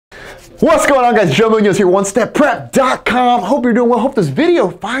What's going on, guys? Joe Munoz here, OneStepPrep.com. Hope you're doing well. Hope this video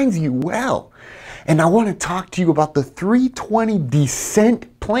finds you well. And I want to talk to you about the 320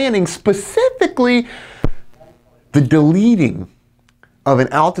 descent planning, specifically the deleting of an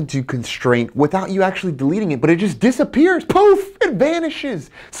altitude constraint without you actually deleting it, but it just disappears. Poof, it vanishes.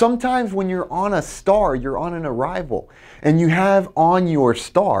 Sometimes when you're on a star, you're on an arrival, and you have on your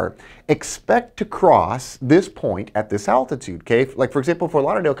star, expect to cross this point at this altitude, okay? Like for example, for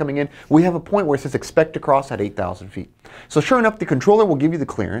Lauderdale coming in, we have a point where it says expect to cross at 8,000 feet. So sure enough, the controller will give you the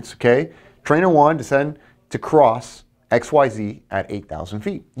clearance, okay? Trainer 1, descend to cross XYZ at 8,000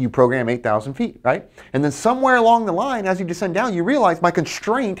 feet. You program 8,000 feet, right? And then somewhere along the line, as you descend down, you realize my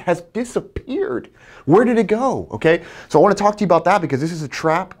constraint has disappeared. Where did it go, okay? So I want to talk to you about that because this is a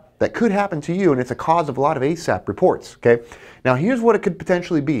trap that could happen to you, and it's a cause of a lot of ASAP reports, okay? Now here's what it could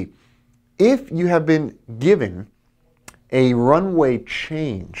potentially be. If you have been given a runway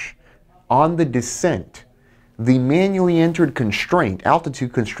change on the descent, the manually entered constraint,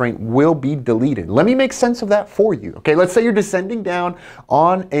 altitude constraint, will be deleted. Let me make sense of that for you, okay? Let's say you're descending down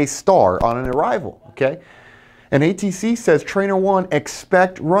on a star on an arrival, okay? And ATC says, Trainer 1,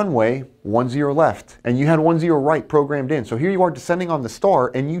 expect runway 10 left. And you had 10 right programmed in. So here you are descending on the star,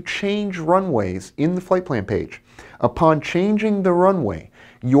 and you change runways in the flight plan page. Upon changing the runway,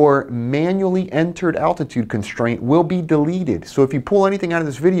 your manually entered altitude constraint will be deleted. So if you pull anything out of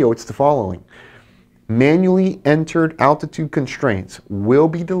this video, it's the following. Manually entered altitude constraints will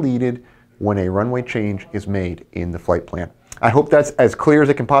be deleted when a runway change is made in the flight plan. I hope that's as clear as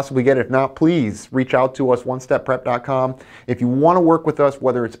it can possibly get. If not, please reach out to us, OneStepPrep.com. If you want to work with us,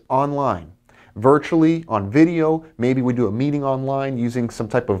 whether it's online, virtually, on video, maybe we do a meeting online using some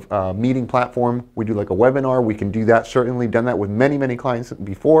type of meeting platform. We do like a webinar. We can do that, certainly done that with many, many clients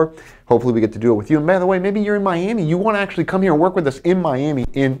before. Hopefully we get to do it with you. And by the way, maybe you're in Miami. You want to actually come here and work with us in Miami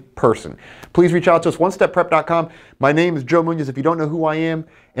in person. Please reach out to us, OneStepPrep.com. My name is Joe Munoz. If you don't know who I am,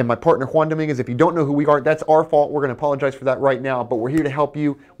 and my partner Juan Dominguez, if you don't know who we are, that's our fault. We're going to apologize for that right now, but we're here to help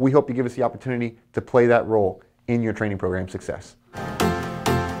you. We hope you give us the opportunity to play that role in your training program success.